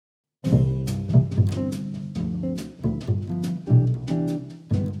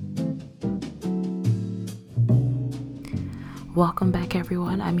Welcome back,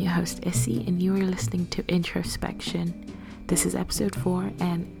 everyone. I'm your host, Issy, and you are listening to Introspection. This is episode 4,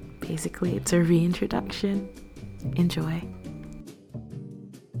 and basically it's a reintroduction. Enjoy.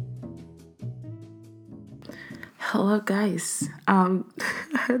 Hello, guys. I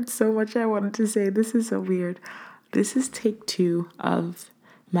had so much I wanted to say. This is so weird. This is take 2 of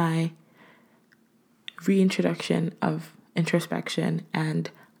my reintroduction of Introspection,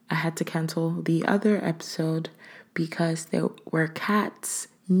 and I had to cancel the other episode because there were cats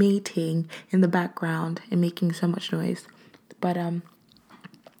mating in the background and making so much noise. But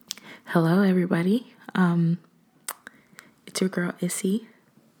hello everybody. It's your girl Issy.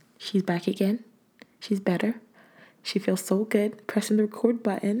 She's back again. She's better. She feels so good pressing the record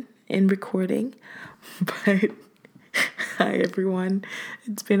button and recording. But hi everyone.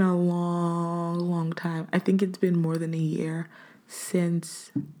 It's been a long time. I think it's been more than a year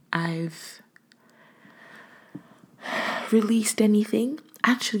since I've released anything,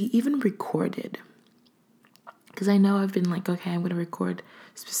 actually even recorded, because I know I've been like, okay, I'm going to record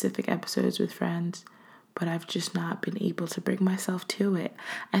specific episodes with friends, but I've just not been able to bring myself to it.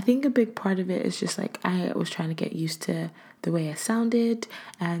 I think a big part of it is just like I was trying to get used to the way I sounded,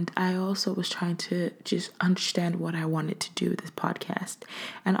 and I also was trying to just understand what I wanted to do with this podcast.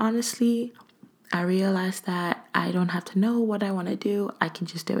 And honestly, I realized that I don't have to know what I want to do. I can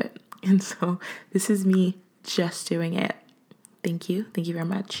just do it. And so this is me just doing it. Thank you very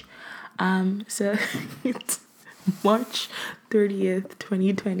much. So it's March 30th,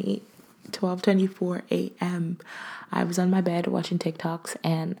 2020, 12:24 a.m. I was on my bed watching TikToks,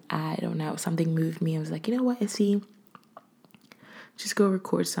 and I don't know, something moved me. I was like, you know what, Issy, just go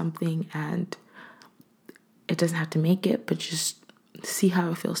record something, and it doesn't have to make it, but just see how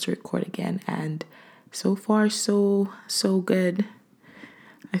it feels to record again. And so far, so good.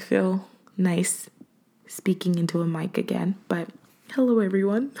 I feel nice speaking into a mic again. But hello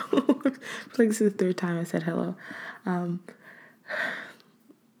everyone. Like this is the third time I said hello.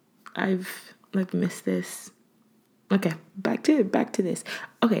 I've missed this. Okay, back to this.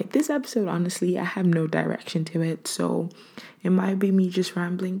 Okay, this episode, honestly, I have no direction to it, so it might be me just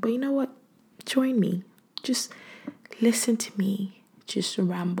rambling, but you know what? Join me. Just listen to me just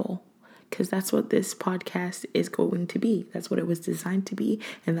ramble, because that's what this podcast is going to be. That's what it was designed to be,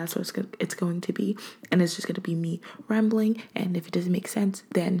 and that's what it's going to be. And it's just going to be me rambling, and if it doesn't make sense,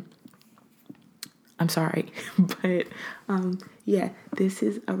 then I'm sorry. But yeah, this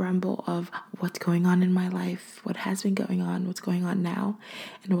is a ramble of what's going on in my life, what has been going on, what's going on now,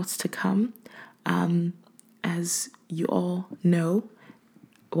 and what's to come. As you all know,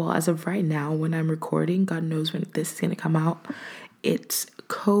 well, as of right now, when I'm recording, God knows when this is going to come out, it's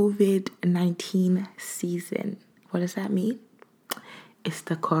COVID-19 season. What does that mean? It's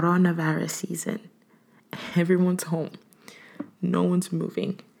the coronavirus season. Everyone's home. No one's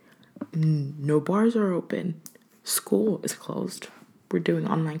moving. No bars are open. School is closed. We're doing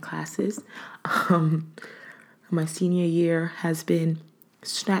online classes. My senior year has been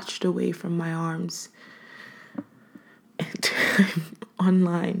snatched away from my arms. And I'm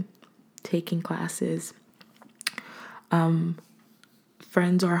online taking classes.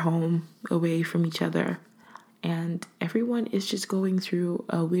 Friends are home away from each other, and everyone is just going through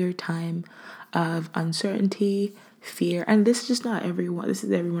a weird time of uncertainty, fear. And this is just not everyone, this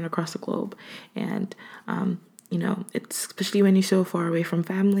is everyone across the globe. And it's especially when you're so far away from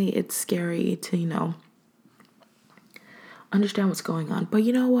family, it's scary to understand what's going on. But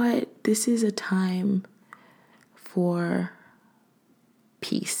you know what, this is a time for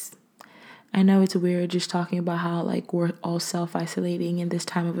peace. I know it's weird just talking about how we're all self-isolating in this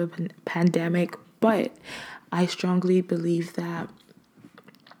time of a pandemic, but I strongly believe that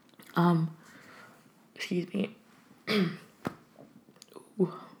but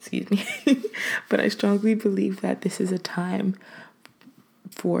I strongly believe that this is a time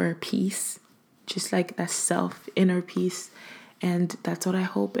for peace, just like that inner peace. And that's what I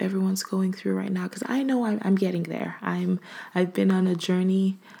hope everyone's going through right now, because I know I'm getting there. I've been on a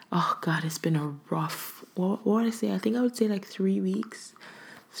journey. Oh God, it's been a rough, what would I say? I think I would say 3 weeks,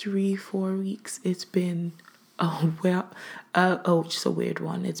 4 weeks. It's been, just a weird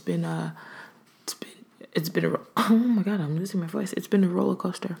one. It's been oh my God, I'm losing my voice. It's been a roller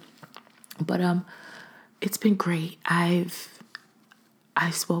coaster, but it's been great. I've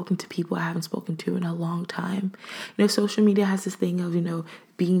spoken to people I haven't spoken to in a long time. Social media has this thing of,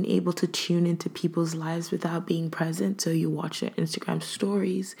 being able to tune into people's lives without being present. So you watch their Instagram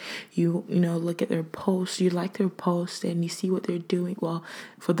stories, you look at their posts, you like their posts, and you see what they're doing. Well,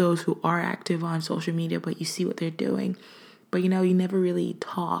 for those who are active on social media, but you see what they're doing. But, you never really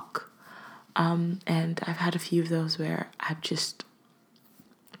talk And I've had a few of those where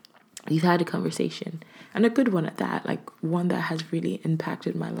we've had a conversation, and a good one at that, like one that has really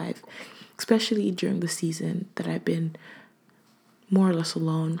impacted my life, especially during the season that I've been more or less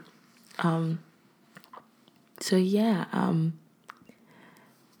alone. So yeah, I'm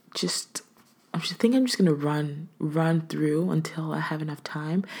just gonna run through until I have enough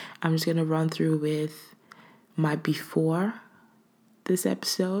time. I'm just gonna run through with my before this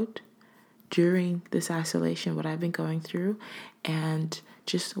episode, during this isolation, what I've been going through, and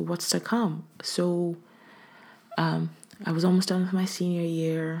just what's to come. So I was almost done with my senior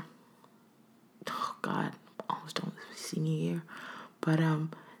year. Oh God, almost done with my senior year. But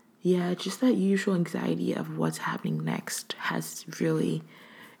yeah, just that usual anxiety of what's happening next has really,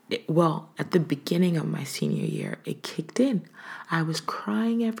 at the beginning of my senior year, it kicked in. I was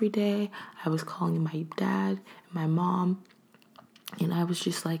crying every day. I was calling my dad and my mom, and I was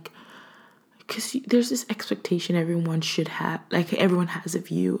just like, because there's this expectation everyone should have, like everyone has of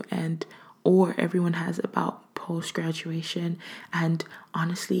you, or everyone has about post graduation. And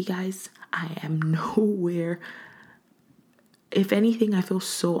honestly, guys, I am nowhere. If anything, I feel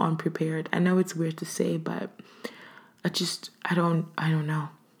so unprepared. I know it's weird to say, but I don't know.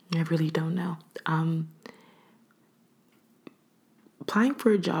 I really don't know. Applying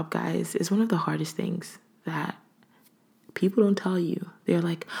for a job, guys, is one of the hardest things that people don't tell you. They're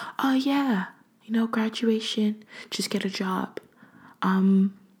like, oh yeah, graduation, just get a job.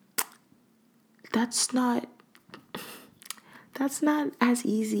 That's not as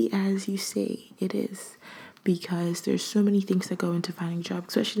easy as you say it is, because there's so many things that go into finding a job,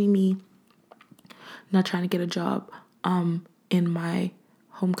 especially me not trying to get a job in my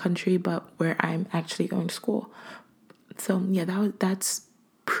home country, but where I'm actually going to school. So yeah, that's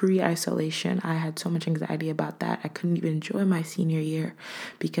pre-isolation. I had so much anxiety about that. I couldn't even enjoy my senior year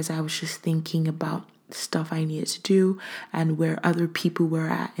because I was just thinking about stuff I needed to do and where other people were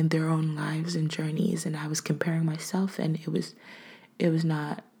at in their own lives and journeys, and I was comparing myself, and it was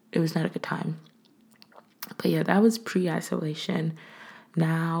not a good time. But yeah, that was pre-isolation.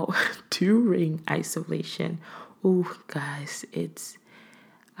 Now during isolation, oh guys,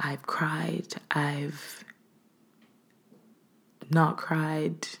 I've cried, I've not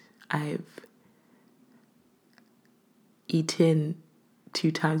cried, I've eaten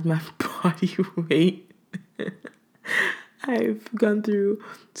 2 times my body weight. I've gone through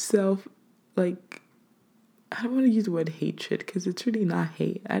I don't want to use the word hatred because it's really not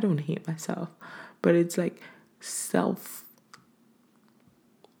hate. I don't hate myself, but it's like self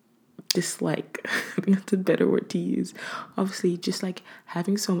dislike. I think that's a better word to use. Obviously, just like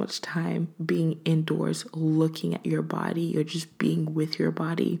having so much time being indoors, looking at your body, or just being with your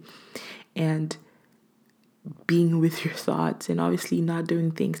body and being with your thoughts, and obviously not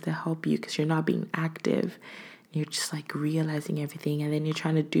doing things to help you because you're not being active. You're just like realizing everything, and then you're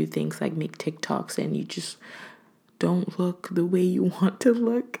trying to do things like make TikToks, and you just don't look the way you want to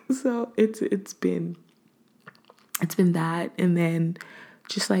look. So it's been that, and then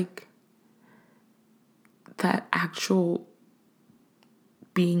just like that actual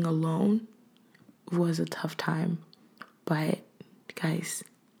being alone was a tough time. But guys,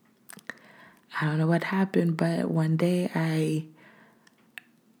 I don't know what happened, but one day I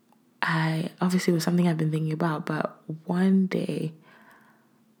obviously it was something I've been thinking about, but one day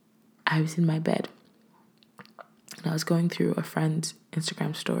I was in my bed and I was going through a friend's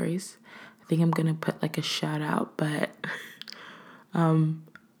Instagram stories. I think I'm gonna put like a shout out, but do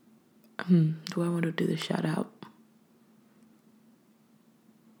I want to do the shout out?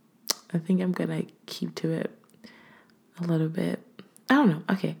 I think I'm gonna keep to it a little bit. I don't know.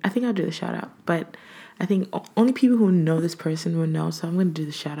 Okay, I think I'll do the shout out, but I think only people who know this person will know, so I'm gonna do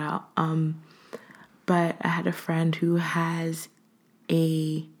the shout out. But I had a friend who has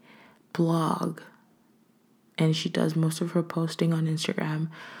a blog, and she does most of her posting on Instagram,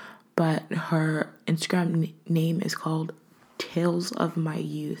 but her Instagram name is called Tales of My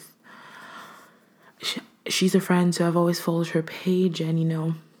Youth. She's a friend, so I've always followed her page,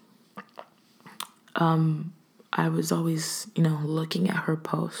 and I was always, looking at her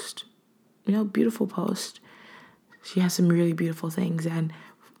post. Beautiful post. She has some really beautiful things, and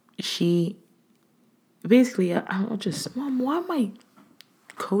she basically, Mom, why am I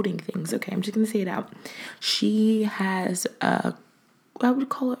coding things? Okay, I'm just gonna say it out. She has I would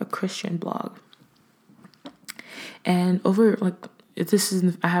call it a Christian blog, and over I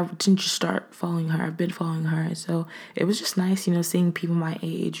didn't just start following her. I've been following her, so it was just nice, seeing people my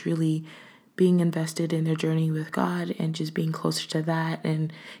age really being invested in their journey with God and just being closer to that,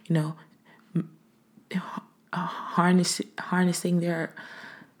 and harnessing their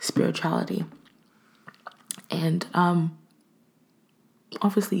spirituality. And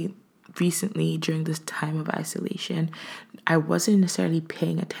obviously, recently during this time of isolation, I wasn't necessarily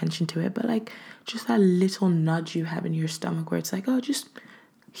paying attention to it, but like just that little nudge you have in your stomach where it's like, oh, just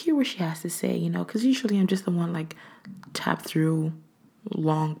hear what she has to say, because usually I'm just the one like tap through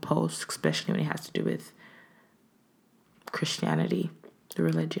long posts, especially when it has to do with Christianity, the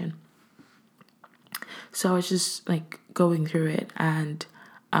religion. So I was just like going through it, and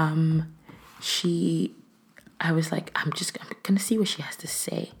I was like, I'm gonna see what she has to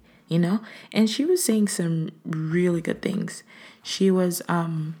say, and she was saying some really good things. She was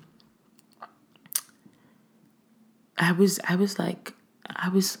I was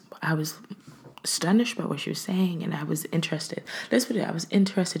astonished by what she was saying, and I was interested. Let's put it, I was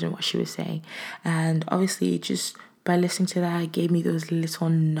interested in what she was saying. And obviously just by listening to that, it gave me those little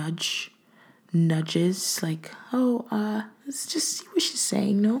nudges, like, let's just see what she's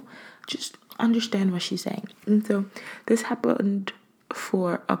saying, just understand what she's saying. And so this happened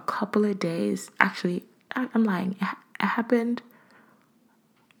for a couple of days. Actually, I'm lying. It happened,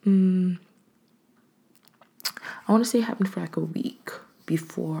 I want to say it happened for like a week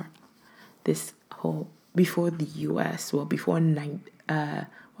before before the US, before I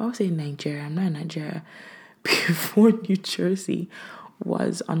would say Nigeria, I'm not in Nigeria, before New Jersey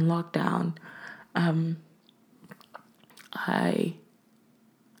was on lockdown. I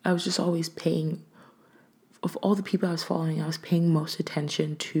was just always paying, of all the people I was following, I was paying most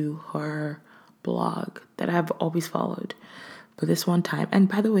attention to her blog that I've always followed. But this one time, and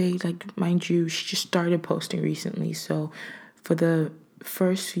by the way, like, mind you, she just started posting recently. So for the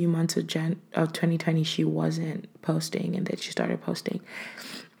first few months of 2020, she wasn't posting, and then she started posting.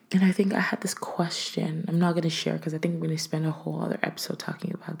 And I think I had this question. I'm not going to share because I think we're going to spend a whole other episode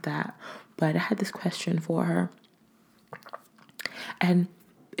talking about that. But I had this question for her. And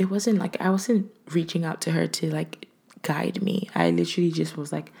it wasn't like I wasn't reaching out to her to like guide me. I literally just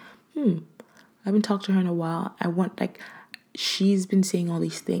was like, I haven't talked to her in a while. I want, like, she's been saying all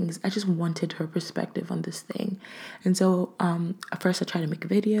these things. I just wanted her perspective on this thing. And so at first I tried to make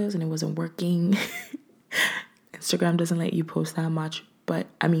videos and it wasn't working. Instagram doesn't let you post that much,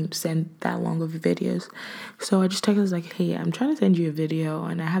 send that long of videos. So I just texted her, like, hey, I'm trying to send you a video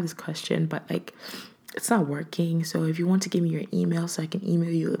and I have this question, but like it's not working. So if you want to give me your email so I can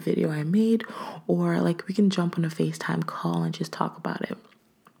email you a video I made, or like we can jump on a FaceTime call and just talk about it.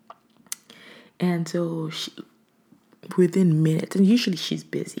 And so within minutes, and usually she's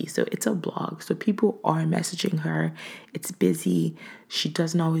busy, so it's a blog, so people are messaging her. It's busy. She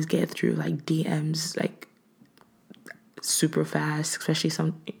doesn't always get through like DMs like super fast, especially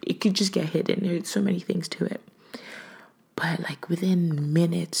it could just get hidden. There's so many things to it. But like within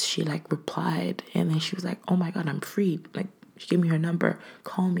minutes, she like replied, and then she was like, oh my God, I'm free. Like, she gave me her number,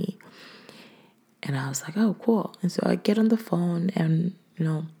 call me. And I was like, oh, cool. And so I get on the phone and,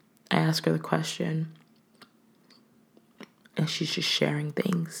 I ask her the question, and she's just sharing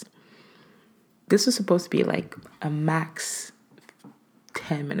things. This was supposed to be like a max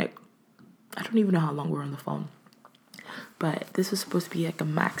 10-minute. I don't even know how long we're on the phone. But this was supposed to be like a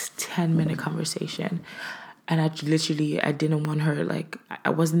max 10-minute conversation. And I didn't want her, like, I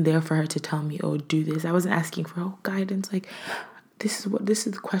wasn't there for her to tell me, oh, do this. I wasn't asking for guidance. Like, this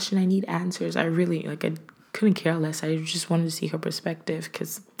is the question I need answers. I really, like, I couldn't care less. I just wanted to see her perspective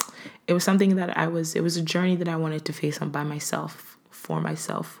because it was something that it was a journey that I wanted to face on by myself, for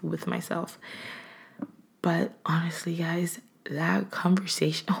myself, with myself. But honestly, guys, that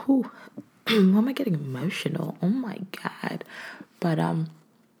conversation, why am I getting emotional? Oh my God. But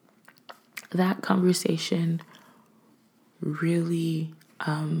that conversation really,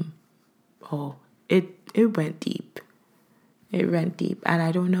 it went deep. It went deep. And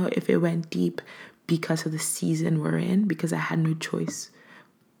I don't know if it went deep because of the season we're in, because I had no choice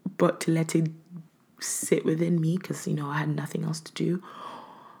but to let it sit within me because, I had nothing else to do,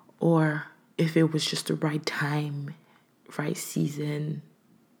 or if it was just the right time, right season,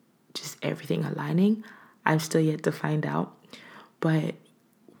 just everything aligning. I'm still yet to find out. But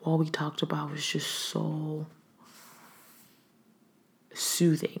what we talked about was just so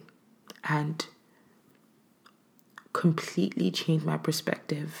soothing and completely changed my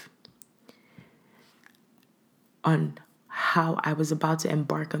perspective on how I was about to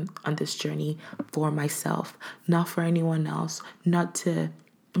embark on this journey for myself, not for anyone else,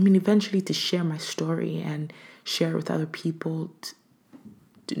 eventually to share my story and share with other people,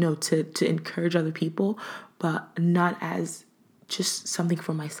 to encourage other people, but not as just something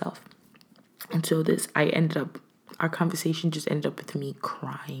for myself. And so I ended up our conversation just ended up with me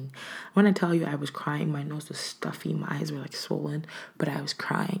crying. When I tell you I was crying, my nose was stuffy, my eyes were like swollen, but I was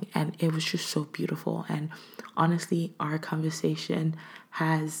crying, and it was just so beautiful. And honestly, our conversation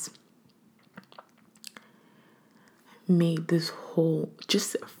has made this whole,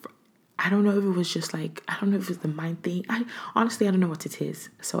 just, I don't know if it was just like, I don't know if it's the mind thing. I don't know what it is.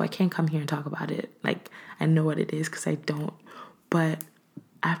 So I can't come here and talk about it. Like, I know what it is because I don't. But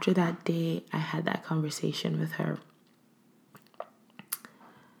after that day, I had that conversation with her.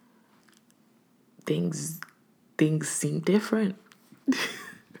 Things seem different.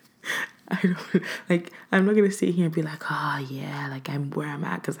 I don't, like, I'm not going to sit here and be like, yeah, like I'm where I'm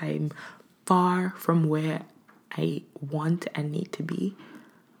at, because I'm far from where I want and need to be.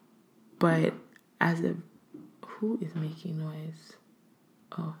 But who is making noise?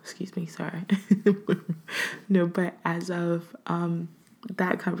 Oh, excuse me, sorry. No, but as of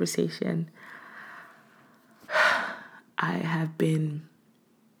that conversation, I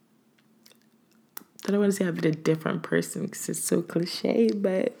don't want to say I've been a different person because it's so cliche,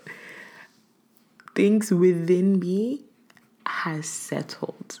 but things within me has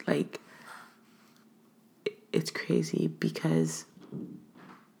settled. Like, it's crazy because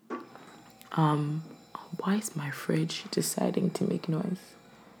why is my fridge deciding to make noise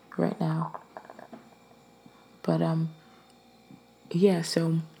right now? But yeah,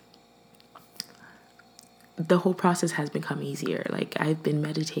 so the whole process has become easier. Like, I've been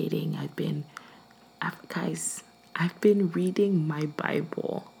meditating, I've been reading my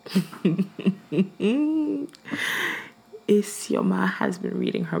Bible. Isioma has been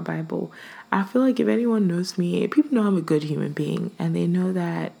reading her Bible. I feel like if anyone knows me, people know I'm a good human being, and they know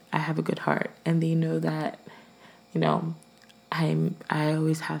that I have a good heart, and they know that, I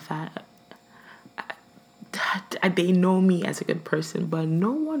always have that. They know me as a good person, but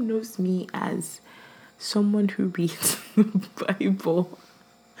no one knows me as someone who reads the Bible.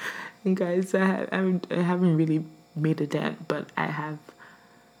 And guys, I haven't really made a dent, but I have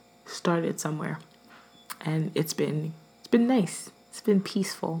started somewhere, and it's been nice. It's been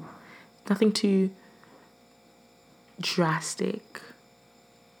peaceful. Nothing too drastic.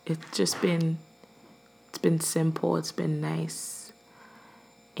 It's been simple. It's been nice,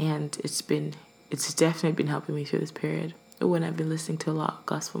 and it's definitely been helping me through this period. When I've been listening to a lot of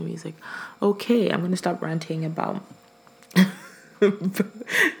gospel music. Okay, I'm gonna stop ranting about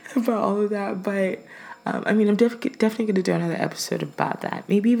about all of that, but I'm definitely going to do another episode about that.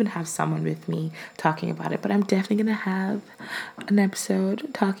 Maybe even have someone with me talking about it. But I'm definitely going to have an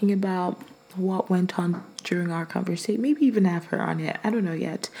episode talking about what went on during our conversation. Maybe even have her on it. I don't know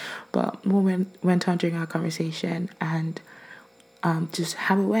yet. But what went on during our conversation, and just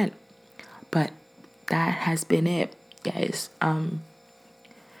how it went. But that has been it, guys.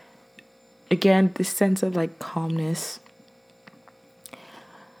 Again, this sense of like calmness,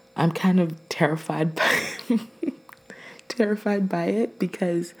 I'm kind of terrified by it,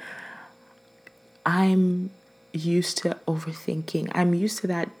 because I'm used to overthinking. I'm used to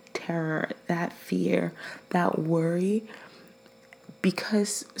that terror, that fear, that worry,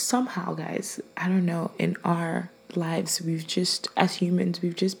 because somehow, guys, I don't know, in our lives, as humans,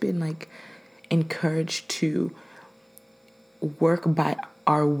 we've just been like encouraged to work by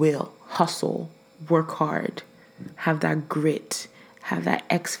our will, hustle, work hard, have that grit, have that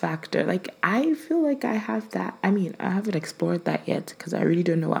X factor. Like, I feel like I have that. I mean, I haven't explored that yet because I really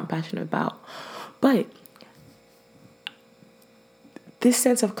don't know what I'm passionate about. But this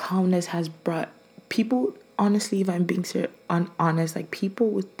sense of calmness has brought people, honestly, if I'm being honest, like,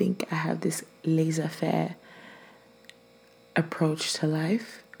 people would think I have this laissez-faire approach to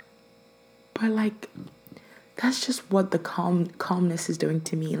life. But like, that's just what the calmness is doing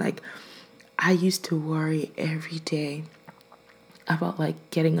to me. Like, I used to worry every day about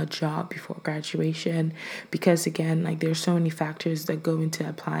like getting a job before graduation, because again, like, there's so many factors that go into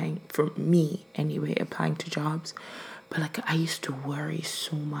applying, for me anyway, applying to jobs. But like, I used to worry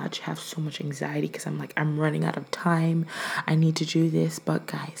so much, have so much anxiety, because I'm like, I'm running out of time, I need to do this. But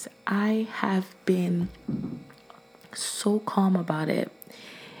guys, I have been so calm about it,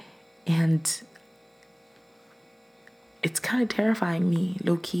 and it's kind of terrifying me,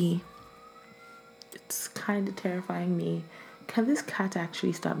 low-key. It's kind of terrifying me. Can this cat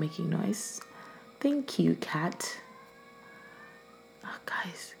actually stop making noise? Thank you, cat. Oh,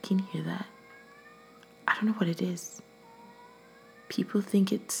 guys, can you hear that? I don't know what it is. People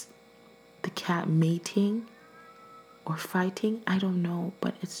think it's the cat mating or fighting. I don't know,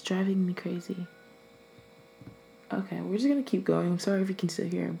 but it's driving me crazy. Okay, we're just going to keep going. I'm sorry if you can still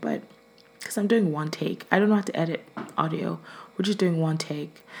hear, but because I'm doing one take. I don't know how to edit audio. We're just doing one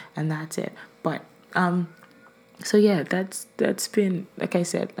take, and that's it. But So yeah, that's been, like I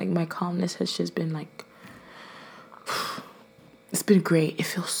said, like my calmness has just been like, it's been great. It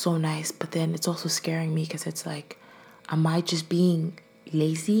feels so nice, but then it's also scaring me because it's like, am I just being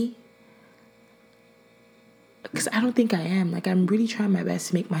lazy? Because I don't think I am. Like, I'm really trying my best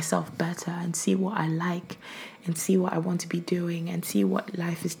to make myself better and see what I like and see what I want to be doing and see what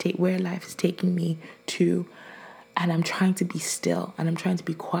where life is taking me to. And I'm trying to be still and I'm trying to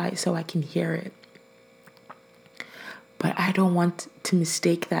be quiet so I can hear it. But I don't want to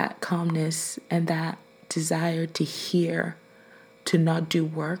mistake that calmness and that desire to hear to not do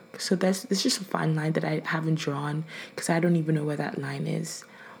work. So there's just a fine line that I haven't drawn because I don't even know where that line is.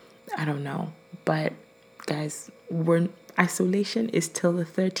 I don't know. But guys, isolation is till the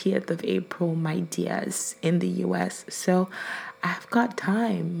 30th of April, my dears, in the US. So I've got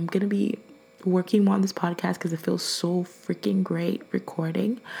time. I'm going to be working more on this podcast because it feels so freaking great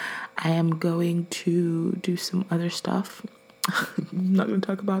recording. I am going to do some other stuff. I'm not going to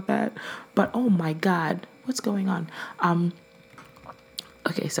talk about that. But oh my God, what's going on?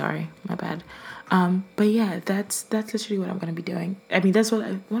 Okay, sorry, my bad. But yeah, that's literally what I'm gonna be doing. I mean, what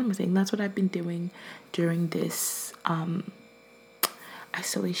am I saying? That's what I've been doing during this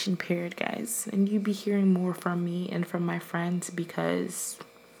isolation period, guys. And you'll be hearing more from me and from my friends because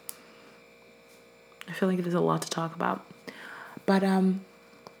I feel like there's a lot to talk about. But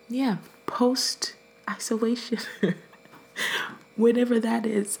yeah, post isolation, whatever that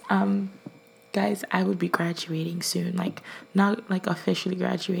is, guys, I would be graduating soon. Like, not like officially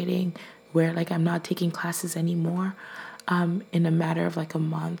graduating where like I'm not taking classes anymore, in a matter of like a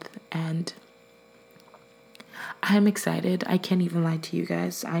month. And I'm excited. I can't even lie to you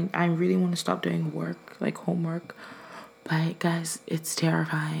guys. I really want to stop doing work, like homework. But guys, it's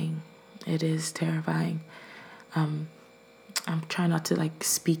terrifying. It is terrifying. I'm trying not to like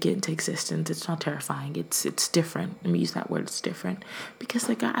speak it into existence. It's not terrifying. It's different. Let me use that word. It's different because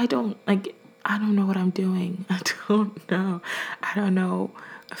like I don't know what I'm doing. I don't know. I don't know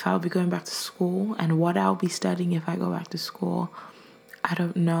if I'll be going back to school and what I'll be studying if I go back to school. I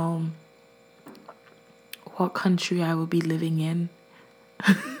don't know what country I will be living in.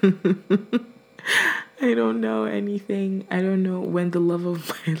 I don't know anything. I don't know when the love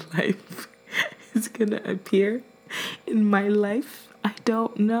of my life is gonna appear in my life. I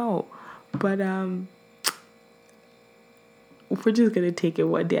don't know. But we're just gonna take it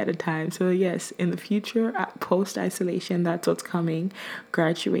one day at a time. So yes, in the future, post isolation, that's what's coming.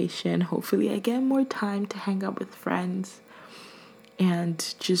 Graduation. Hopefully I get more time to hang out with friends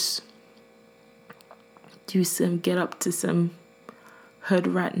and just get up to some hood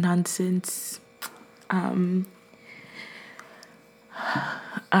rat nonsense. I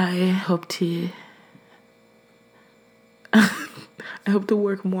hope to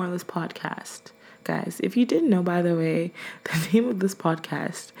work more on this podcast. Guys, if you didn't know, by the way, the name of this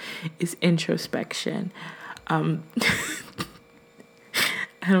podcast is Introspection. I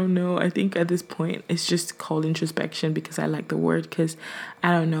don't know. I think at this point it's just called introspection because I like the word, because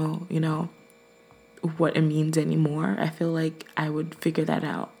I don't know, what it means anymore. I feel like I would figure that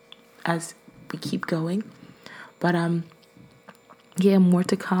out as we keep going. But yeah, more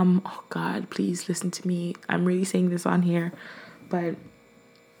to come. Oh God, please listen to me. I'm really saying this on here, but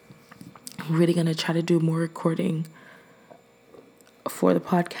I'm really gonna try to do more recording for the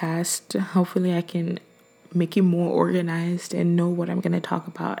podcast. Hopefully I can make it more organized and know what I'm going to talk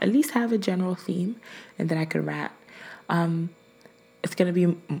about. At least have a general theme and then I could rap. It's going to be,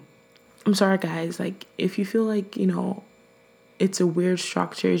 I'm sorry guys, like if you feel like, it's a weird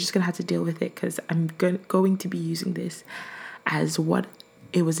structure, you're just going to have to deal with it because I'm going to be using this as what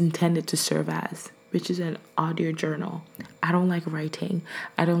it was intended to serve as, which is an audio journal. I don't like writing.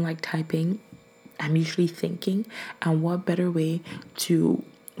 I don't like typing. I'm usually thinking, and what better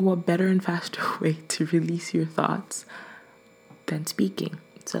and faster way to release your thoughts than speaking.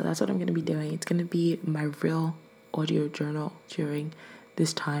 So that's what I'm going to be doing. It's going to be my real audio journal during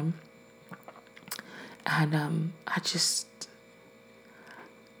this time. And I just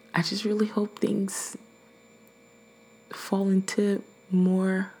really hope things fall into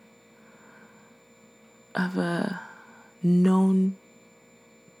more of a known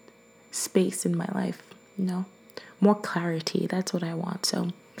space in my life, more clarity. That's what I want. So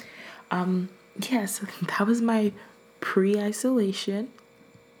so that was my pre-isolation,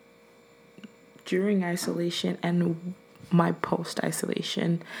 during isolation, and my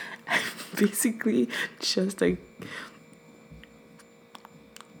post-isolation. Basically just like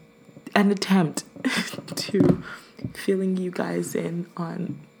an attempt to filling you guys in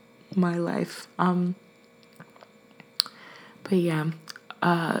on my life. But yeah,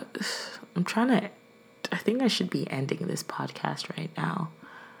 I'm trying to I think I should be ending this podcast right now.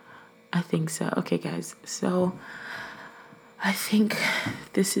 I think so. Okay, guys. So I think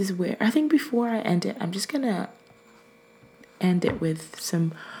this is where, I think before I end it, I'm just going to end it with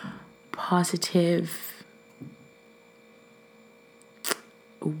some positive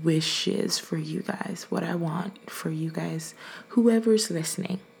wishes for you guys. What I want for you guys, whoever's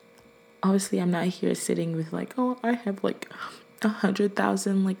listening. Obviously, I'm not here sitting with like, oh, I have like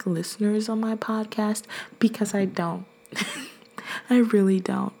 100,000 like listeners on my podcast, because I don't. I really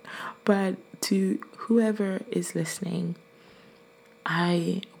don't. But to whoever is listening,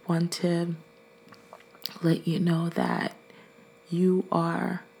 I want to let you know that you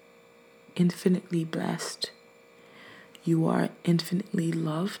are infinitely blessed. You are infinitely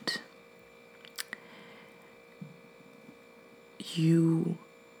loved.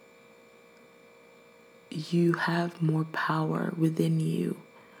 You have more power within you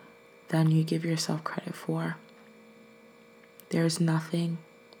than you give yourself credit for. There's nothing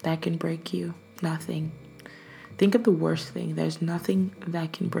that can break you. Nothing. Think of the worst thing. There's nothing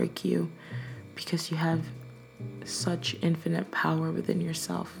that can break you, because you have such infinite power within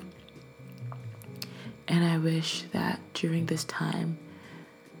yourself. And I wish that during this time,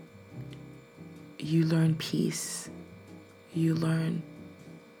 you learn peace. You learn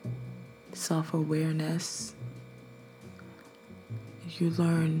self-awareness. You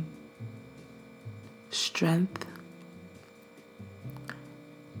learn strength.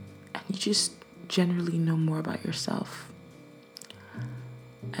 And you just generally know more about yourself.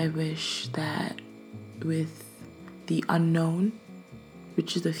 I wish that with the unknown,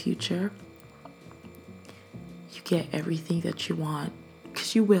 which is the future, you get everything that you want.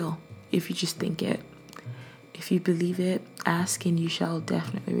 Because you will, if you just think it. If you believe it, ask and you shall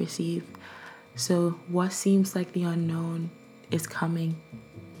definitely receive. So what seems like the unknown is coming,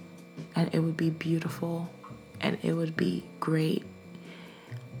 and it would be beautiful, and it would be great.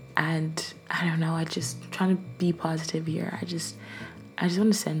 And I don't know, I just trying to be positive here. I just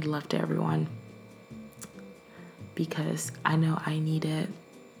want to send love to everyone, because I know I need it,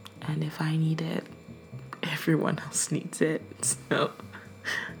 and if I need it, everyone else needs it. So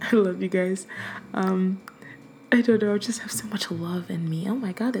I love you guys. I don't know, I just have so much love in me. Oh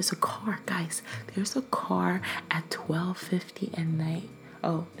my God, there's a car, guys. There's a car at 12:50 at night.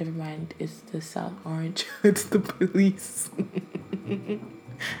 Oh, never mind. It's the South Orange. It's the police. I think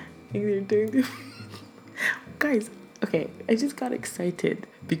they're doing the... Guys, okay, I just got excited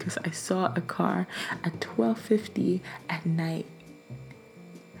because I saw a car at 12:50 at night.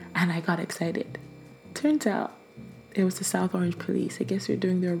 And I got excited. Turns out it was the South Orange police. I guess they're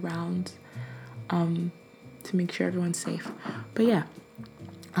doing their rounds. To make sure everyone's safe. But yeah,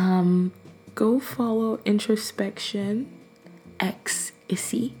 go follow Introspection X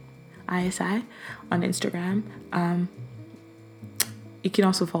ISI on Instagram. You can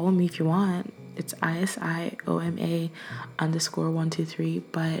also follow me if you want. It's ISIOMA_123.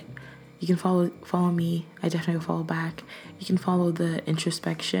 But you can follow me. I definitely will follow back. You can follow the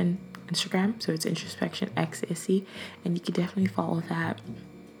Introspection Instagram, so it's Introspection X ISI, and you can definitely follow that.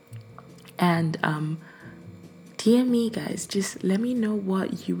 And DM me, guys. Just let me know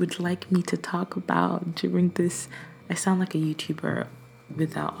what you would like me to talk about during this. I sound like a YouTuber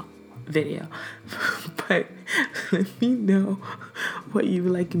without video. But let me know what you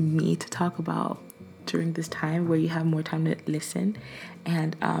would like me to talk about during this time where you have more time to listen.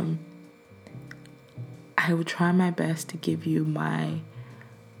 And I will try my best to give you my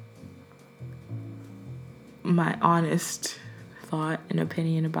honest thought and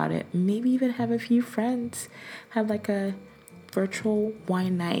opinion about it. Maybe even have a few friends have like a virtual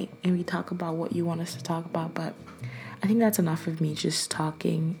wine night and we talk about what you want us to talk about. But I think that's enough of me just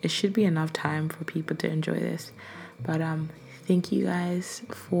talking. It should be enough time for people to enjoy this. But thank you guys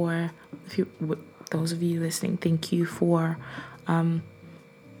for those of you listening. Thank you for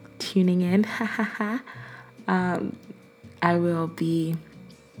tuning in. I will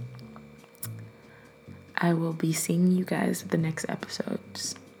be seeing you guys at the next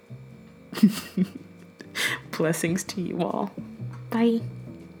episodes. Blessings to you all. Bye.